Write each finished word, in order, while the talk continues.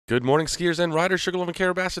Good morning, skiers and riders. Sugarloaf and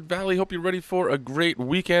Carrabassett Valley. Hope you're ready for a great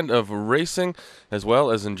weekend of racing, as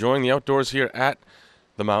well as enjoying the outdoors here at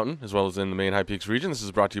the mountain, as well as in the main High Peaks region. This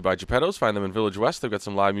is brought to you by Geppetto's. Find them in Village West. They've got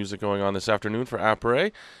some live music going on this afternoon for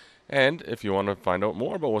Après. And if you want to find out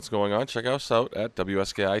more about what's going on, check us out at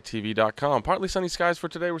WSKITV.com. Partly sunny skies for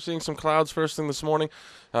today. We're seeing some clouds first thing this morning.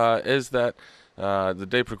 As the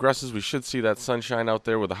day progresses, we should see that sunshine out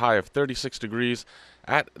there with a high of 36 degrees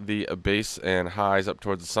at the base and highs up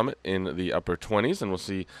towards the summit in the upper 20s. And we'll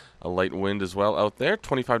see a light wind as well out there.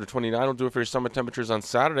 25 to 29 will do it for your summit temperatures on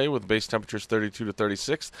Saturday, with base temperatures 32 to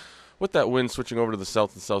 36. With that wind switching over to the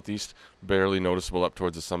south and southeast, barely noticeable up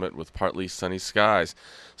towards the summit with partly sunny skies.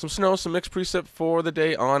 Some snow, some mixed precip for the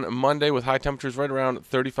day on Monday, with high temperatures right around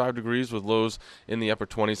 35 degrees with lows in the upper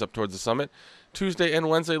 20s up towards the summit. Tuesday and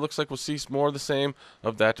Wednesday looks like we'll see more of the same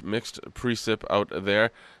of that mixed precip out there.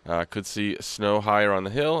 Could see snow higher on the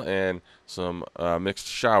hill and some mixed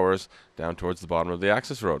showers down towards the bottom of the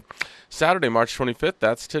access road. Saturday, March 25th,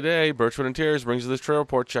 that's today. Birchwood Interiors brings you this trail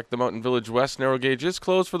report. Check them out in Village West. Narrow gauge is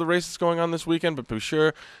closed for the races going on this weekend, but be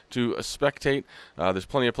sure to spectate. There's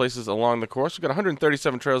plenty of places along the course. We've got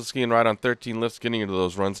 137 trails to ski and ride on, 13 lifts getting into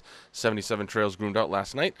those runs. 77 trails groomed out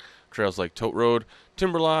last night. Trails like Tote Road,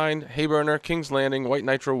 Timberline, Hayburner, King's Landing, White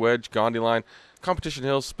Nitro Wedge, Gondy Line, Competition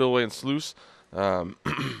Hills, Spillway, and Sluice.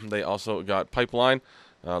 They also got Pipeline,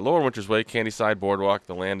 Lower Winters Way, Candyside, Boardwalk,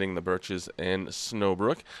 The Landing, The Birches, and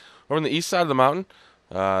Snowbrook. Over on the east side of the mountain,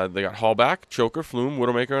 they got Hallback, Choker, Flume,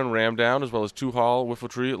 Widowmaker, and Ramdown, as well as Two Hall,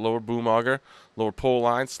 Whiffletree, Lower Boom Auger, Lower Pole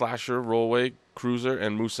Line, Slasher, Rollway, Cruiser,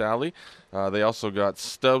 and Moose Alley. They also got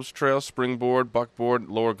Stubbs Trail, Springboard, Buckboard,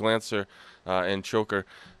 Lower Glancer, and Choker,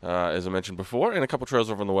 as I mentioned before, and a couple trails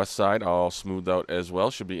over on the west side, all smoothed out as well.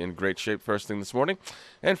 Should be in great shape first thing this morning.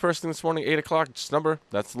 And first thing this morning, 8 o'clock, number,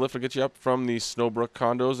 that's the lift will get you up from the Snowbrook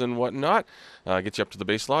condos and whatnot. Get you up to the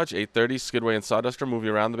base lodge. 8:30, Skidway and Sawduster move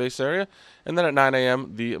you around the base area. And then at 9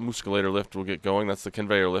 a.m., the Musculator lift will get going. That's the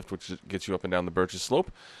conveyor lift, which gets you up and down the Birches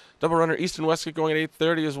Slope. Double runner east and west get going at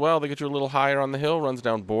 8:30 as well. They get you a little higher on the hill, runs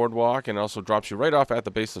down Boardwalk, and also drops you right off at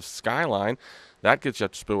the base of Skyline. That gets you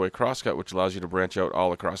up to Spillway Crosscut, which allows you to branch out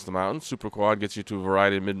all across the mountain. Super Quad gets you to a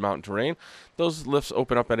variety of mid-mountain terrain. Those lifts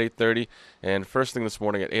open up at 8:30, and first thing this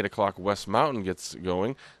morning at 8 o'clock, West Mountain gets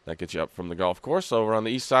going. That gets you up from the golf course. Over on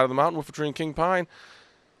the east side of the mountain, Whiffletree and King Pine.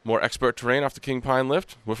 More expert terrain off the King Pine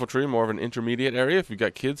lift. Whiffletree, more of an intermediate area. If you've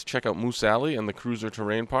got kids, check out Moose Alley and the Cruiser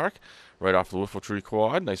Terrain Park right off the Whiffletree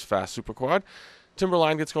Quad. Nice, fast Super Quad.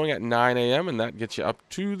 Timberline gets going at 9 a.m., and that gets you up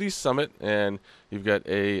to the summit, and you've got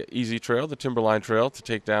a easy trail, the Timberline Trail, to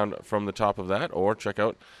take down from the top of that, or check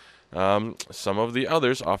out some of the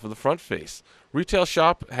others off of the front face. Retail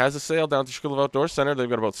Shop has a sale down at the Sugarloaf Outdoor Center. They've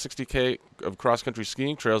got about 60K of cross-country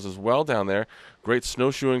skiing trails as well down there. Great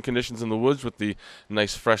snowshoeing conditions in the woods with the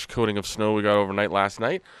nice fresh coating of snow we got overnight last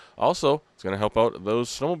night. Also, it's going to help out those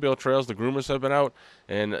snowmobile trails. The groomers have been out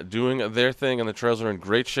and doing their thing, and the trails are in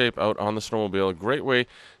great shape out on the snowmobile. A great way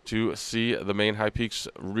to see the main High Peaks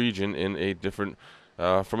region in a different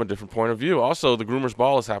from a different point of view. Also, the Groomers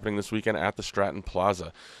Ball is happening this weekend at the Stratton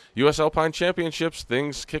Plaza. U.S. Alpine Championships,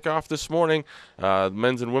 things kick off this morning.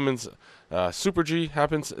 Men's and women's Super G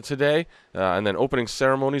happens today, and then opening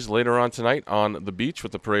ceremonies later on tonight on the beach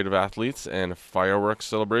with the parade of athletes and fireworks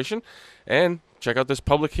celebration. And check out this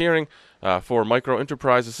public hearing for Micro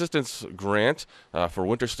Enterprise Assistance Grant for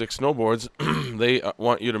Winter Stick Snowboards. They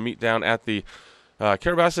want you to meet down at the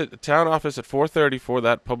Carrabassett Town Office at 4:30 for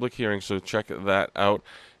that public hearing, so check that out.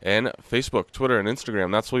 And Facebook, Twitter, and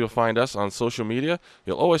Instagram, that's where you'll find us on social media.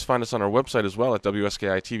 You'll always find us on our website as well at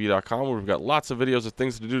WSKITV.com, where we've got lots of videos of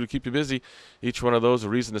things to do to keep you busy. Each one of those a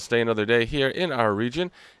reason to stay another day here in our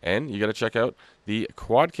region. And you got to check out the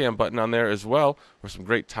quad cam button on there as well for some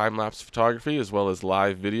great time-lapse photography, as well as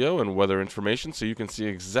live video and weather information, so you can see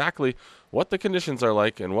exactly what the conditions are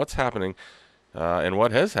like and what's happening and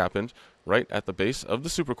what has happened right at the base of the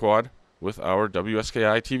Super Quad with our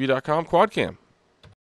WSKITV.com quad cam.